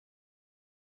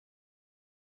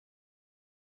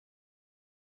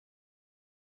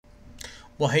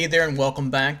Well, hey there and welcome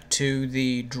back to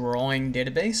the Drawing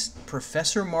Database.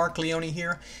 Professor Marc Leone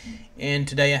here, and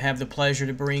today I have the pleasure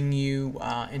to bring you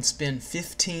and spend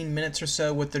 15 minutes or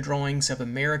so with the drawings of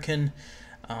American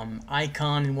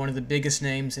icon and one of the biggest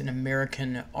names in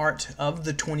American art of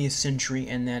the 20th century,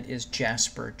 and that is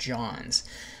Jasper Johns.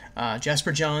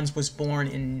 Jasper Johns was born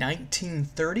in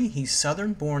 1930. He's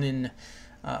Southern, born in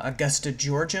Augusta,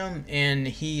 Georgia, and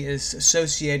he is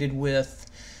associated with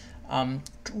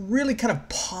really kind of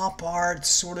pop art,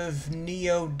 sort of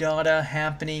neo-Dada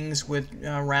happenings with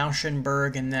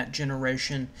Rauschenberg and that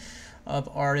generation of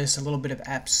artists, a little bit of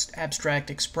abstract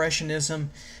expressionism.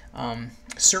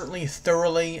 Certainly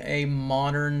thoroughly a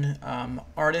modern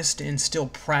artist and still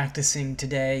practicing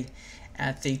today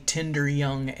at the tender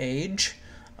young age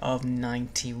of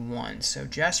 91. So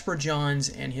Jasper Johns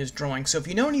and his drawing. So if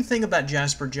you know anything about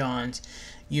Jasper Johns,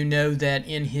 you know that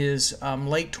in his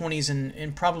late 20s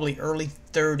and probably early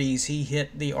 30s, he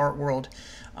hit the art world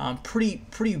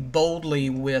pretty boldly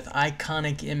with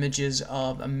iconic images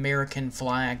of American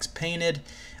flags painted,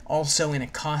 also in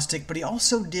encaustic, but he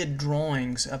also did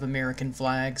drawings of American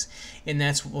flags, and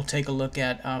that's what we'll take a look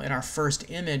at in our first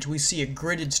image. We see a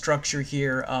gridded structure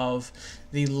here of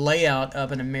the layout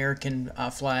of an American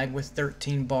flag with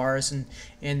 13 bars and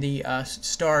the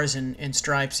stars and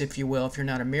stripes, if you will, if you're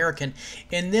not American.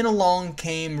 And then along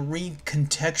came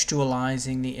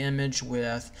recontextualizing the image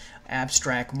with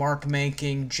abstract mark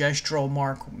making, gestural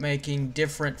mark making,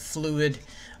 different fluid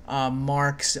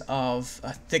marks of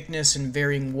thickness and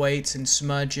varying weights and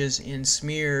smudges and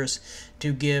smears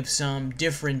to give some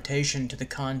differentiation to the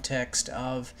context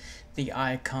of the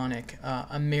iconic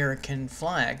American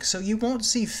flag. So you won't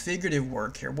see figurative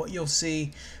work here. What you'll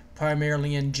see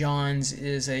primarily in Johns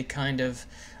is a kind of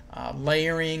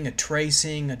layering, a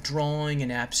tracing, a drawing,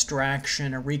 an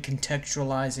abstraction, a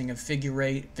recontextualizing, a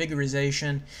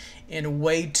figurization, and a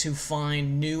way to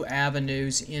find new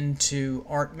avenues into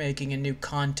art making and new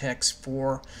contexts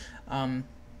for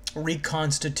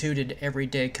reconstituted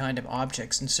everyday kind of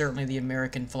objects. And certainly the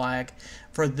American flag,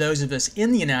 for those of us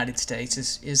in the United States,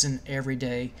 is an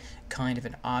everyday kind of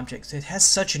an object. It has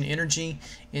such an energy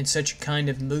and such a kind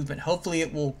of movement. Hopefully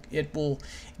it will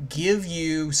give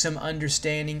you some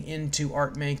understanding into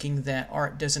art making, that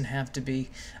art doesn't have to be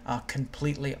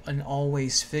completely and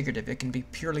always figurative. It can be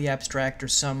purely abstract or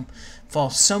fall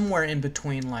somewhere in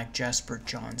between, like Jasper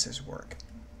Johns' work.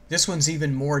 This one's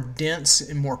even more dense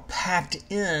and more packed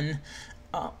in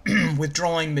with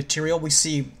drawing material. We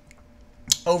see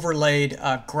overlaid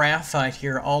graphite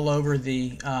here all over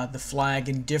the flag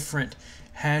in different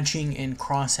hatching and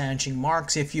cross-hatching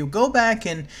marks. If you go back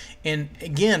and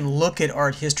again look at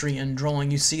art history and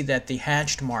drawing, you see that the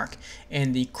hatched mark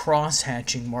and the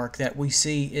cross-hatching mark that we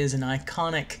see is an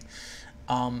iconic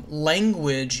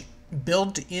language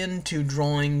built into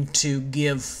drawing to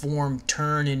give form,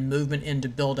 turn, and movement, and to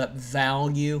build up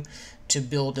value, to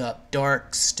build up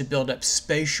darks, to build up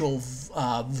spatial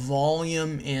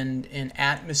volume and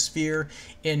atmosphere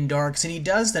in darks. And he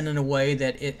does that in a way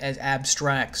that it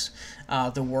abstracts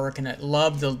the work. And I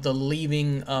love the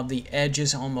leaving of the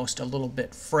edges almost a little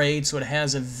bit frayed, so it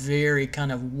has a very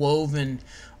kind of woven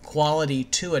quality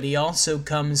to it. He also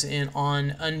comes in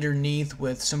on underneath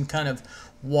with some kind of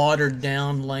watered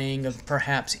down laying of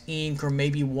perhaps ink or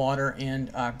maybe water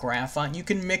and graphite. You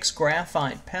can mix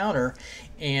graphite powder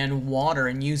and water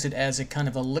and use it as a kind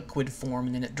of a liquid form,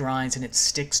 and then it dries and it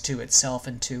sticks to itself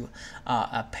into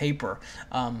a paper.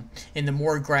 And the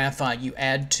more graphite you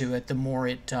add to it, the more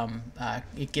it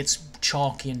gets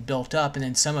chalky and built up, and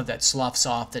then some of that sloughs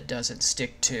off that doesn't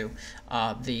stick to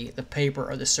the paper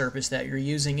or the surface that you're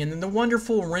using. And then the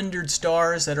wonderful rendered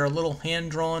stars that are a little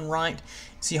hand-drawn, right?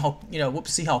 See how,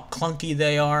 see how clunky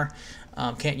they are.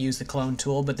 Can't use the clone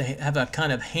tool, but they have a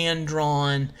kind of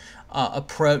hand-drawn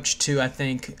approach to, I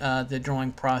think, the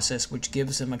drawing process, which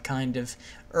gives them a kind of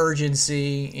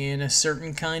urgency and a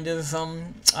certain kind of,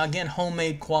 again,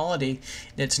 homemade quality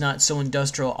that's not so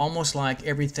industrial, almost like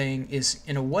everything is,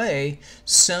 in a way,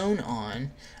 sewn on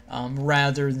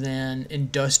rather than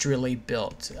industrially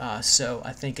built. So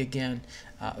I think, again,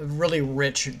 a really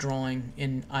rich drawing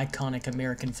in iconic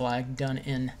American flag done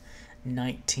in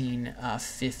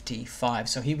 1955.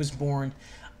 So he was born,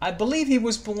 I believe he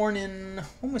was born in,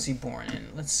 when was he born in?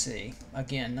 Let's see,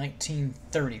 again,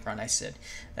 1930, right? I said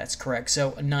that's correct.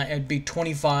 So it'd be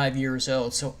 25 years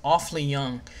old, so awfully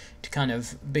young to kind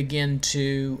of begin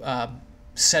to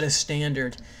set a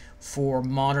standard for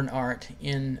modern art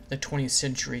in the 20th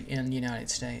century in the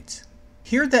United States.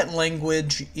 Here that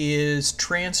language is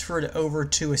transferred over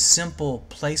to a simple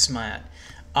placemat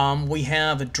We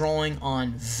have a drawing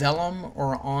on vellum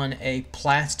or on a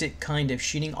plastic kind of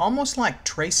sheeting, almost like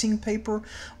tracing paper,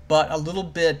 but a little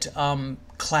bit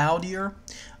cloudier,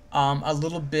 a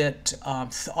little bit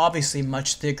obviously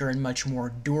much thicker and much more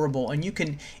durable. And you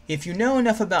can, if you know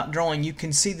enough about drawing, you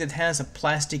can see that it has a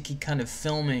plasticky kind of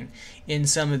filming in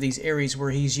some of these areas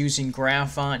where he's using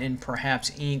graphite and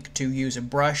perhaps ink to use a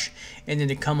brush, and then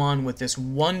to come on with this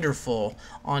wonderful,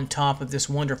 on top of this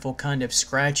wonderful kind of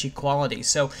scratchy quality.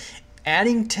 So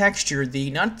adding texture,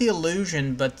 not the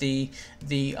illusion, but the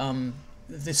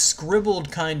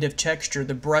scribbled kind of texture,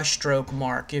 the brush stroke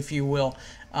mark, if you will,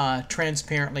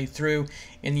 transparently through,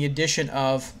 in the addition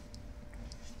of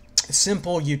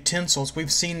simple utensils.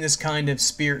 We've seen this kind of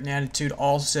spirit and attitude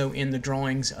also in the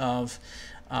drawings of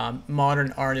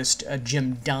modern artist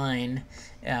Jim Dine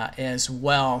as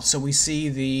well. So we see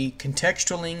the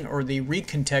contextualing, or the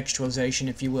recontextualization,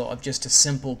 if you will, of just a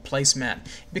simple placemat.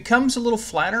 It becomes a little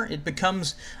flatter. It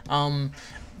becomes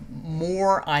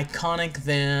more iconic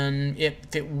than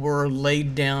if it were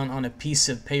laid down on a piece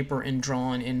of paper and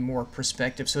drawn in more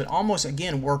perspective. So it almost,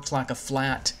 again, works like a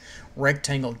flat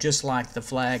rectangle, just like the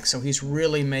flag. So he's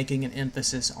really making an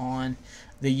emphasis on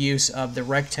the use of the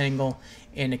rectangle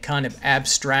and a kind of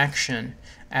abstraction,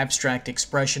 abstract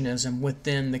expressionism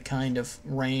within the kind of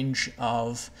range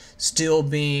of still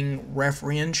being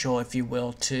referential, if you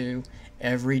will, to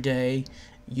everyday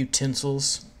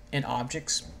utensils and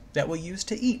objects that we use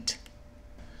to eat.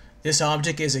 This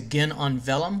object is again on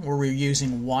vellum, where we're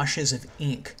using washes of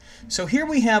ink. So here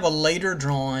we have a later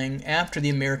drawing after the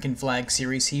American flag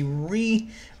series. He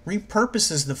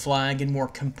repurposes the flag in more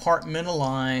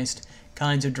compartmentalized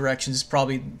kinds of directions.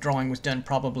 This drawing was done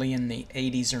probably in the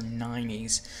 80s or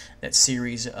 90s, that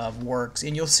series of works.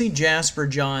 And you'll see Jasper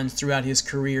Johns throughout his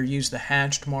career use the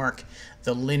hatched mark,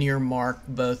 the linear mark,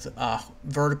 both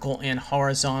vertical and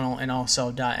horizontal, and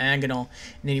also diagonal,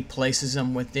 and then he places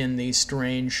them within these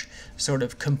strange sort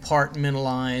of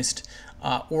compartmentalized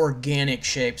organic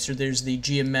shapes. So there's the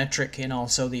geometric and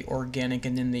also the organic,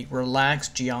 and then the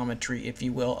relaxed geometry, if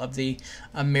you will, of the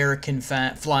American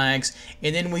flags.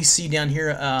 And then we see down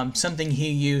here something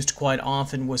he used quite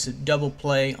often was a double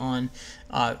play on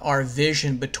our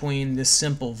vision between this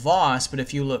simple vase, but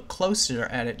if you look closer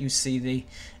at it, you see the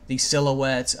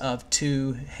silhouettes of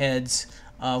two heads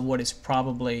of what is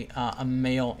probably a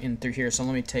male in through here. So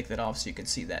let me take that off so you can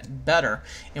see that better.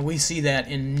 And we see that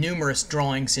in numerous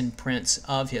drawings and prints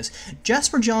of his.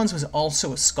 Jasper Johns was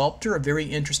also a sculptor, a very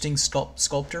interesting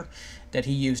sculptor that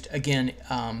he used, again,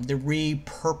 the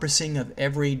repurposing of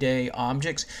everyday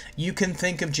objects. You can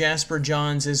think of Jasper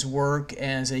Johns' work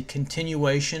as a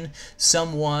continuation,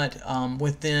 somewhat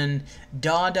within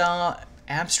Dada,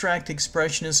 abstract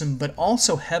expressionism, but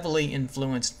also heavily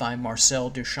influenced by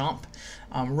Marcel Duchamp,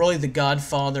 really the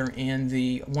godfather and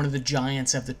one of the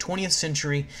giants of the 20th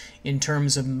century in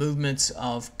terms of movements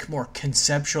of more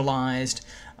conceptualized,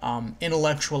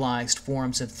 intellectualized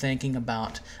forms of thinking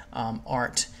about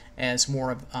art as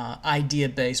more of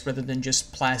idea-based rather than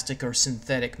just plastic or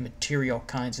synthetic material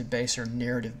kinds of base or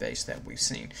narrative-based that we've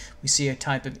seen. We see a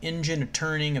type of engine, a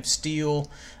turning of steel,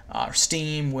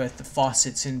 steam with the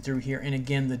faucets in through here, and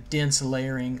again the dense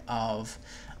layering of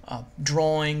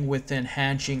drawing within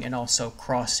hatching and also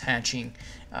cross-hatching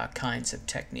kinds of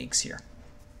techniques here.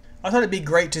 I thought it'd be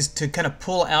great to kind of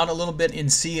pull out a little bit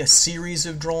and see a series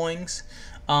of drawings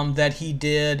that he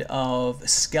did of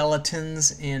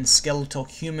skeletons and skeletal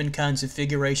human kinds of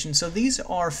figuration. So these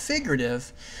are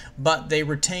figurative, but they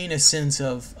retain a sense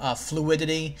of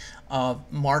fluidity, of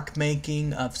mark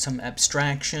making, of some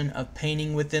abstraction, of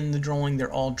painting within the drawing.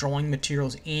 They're all drawing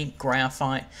materials: ink,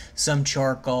 graphite, some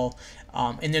charcoal.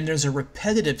 And then there's a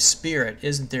repetitive spirit,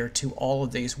 isn't there, to all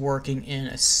of these, working in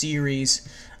a series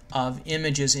of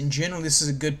images. In general, this is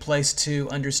a good place to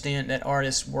understand that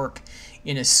artists work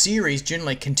in a series,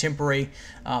 generally contemporary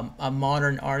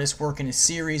modern artists work in a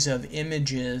series of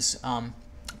images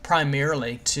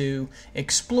primarily to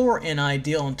explore an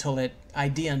idea until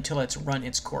it's run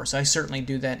its course. I certainly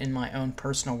do that in my own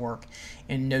personal work,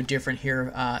 and no different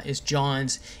here is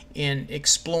Johns in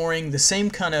exploring the same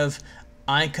kind of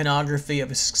iconography of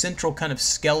a central kind of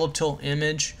skeletal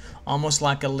image, almost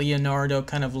like a Leonardo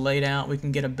kind of laid out. We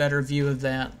can get a better view of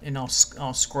that, and I'll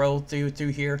scroll through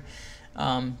here.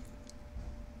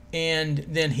 And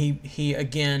then he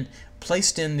again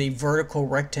placed in the vertical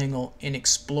rectangle and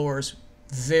explores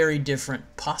very different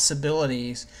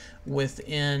possibilities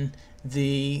within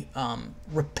the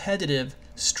repetitive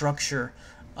structure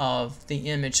of the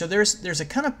image. So there's a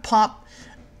kind of pop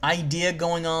idea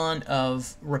going on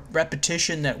of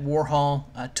repetition that Warhol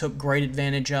took great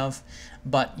advantage of,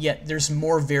 but yet there's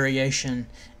more variation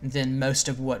than most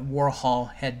of what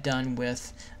Warhol had done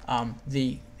with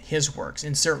his works.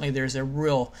 And certainly there's a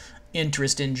real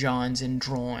interest in Johns in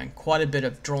drawing, quite a bit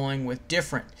of drawing with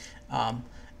different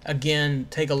again,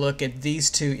 take a look at these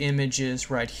two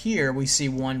images right here. We see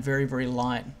one very, very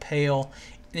light and pale,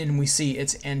 and we see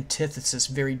its antithesis,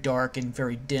 very dark and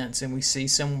very dense, and we see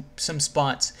some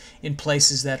spots in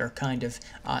places that are kind of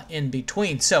in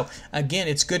between. So again,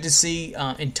 it's good to see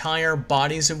entire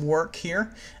bodies of work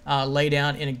here laid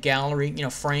out in a gallery,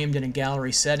 framed in a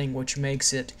gallery setting, which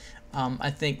makes it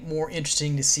I think more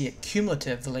interesting to see it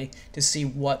cumulatively, to see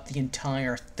what the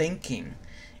entire thinking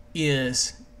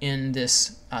is in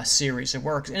this series of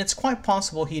works. And it's quite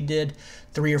possible he did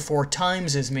 3 or 4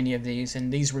 times as many of these,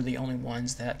 and these were the only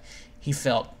ones that he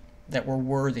felt that were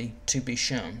worthy to be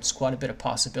shown. It's quite a bit of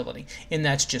possibility, and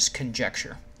that's just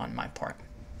conjecture on my part.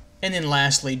 And then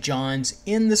lastly, Johns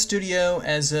in the studio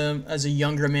as a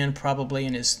younger man, probably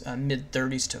in his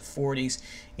mid-30s to 40s.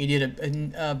 He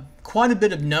did quite a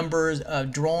bit of numbers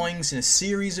of drawings, in a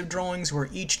series of drawings where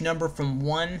each number from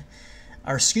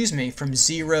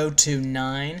 0 to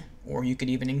 9, or you could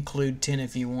even include 10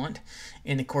 if you want.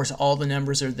 And of course, all the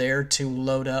numbers are there to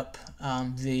load up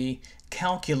the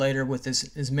calculator with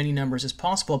as many numbers as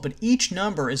possible, but each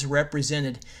number is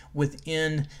represented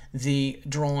within the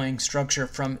drawing structure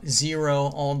from 0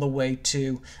 all the way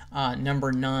to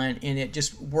number 9, and it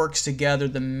just works together,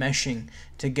 the meshing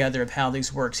together of how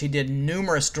these works. He did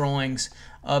numerous drawings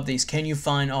of these. Can you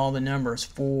find all the numbers?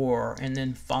 4, and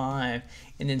then 5,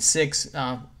 and then 6.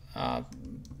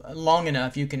 Long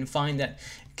enough you can find that.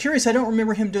 Curious, I don't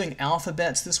remember him doing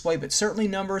alphabets this way, but certainly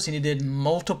numbers, and he did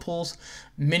multiples,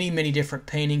 many different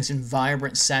paintings in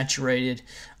vibrant, saturated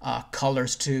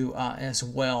colors too as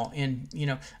well. And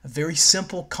a very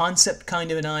simple concept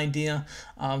kind of an idea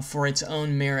for its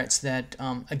own merits that,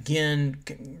 again,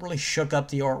 really shook up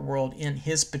the art world in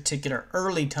his particular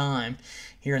early time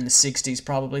here in the 60s,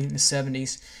 probably in the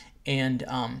 70s. And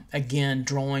again,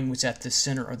 drawing was at the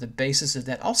center or the basis of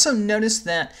that. Also notice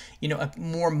that, a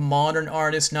more modern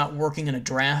artist not working on a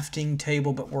drafting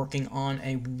table, but working on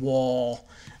a wall,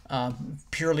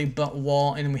 purely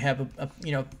wall, and then we have a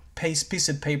piece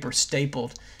of paper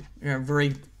stapled,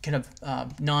 very kind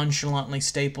of nonchalantly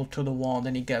stapled to the wall.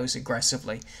 Then he goes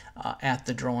aggressively at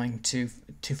the drawing to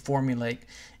formulate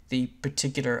the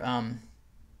particular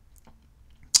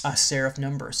serif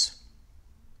numbers.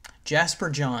 Jasper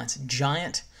Johns,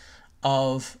 giant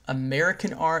of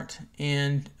American art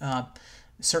and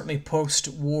certainly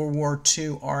post-World War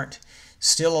II art,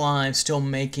 still alive, still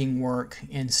making work,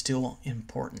 and still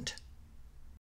important.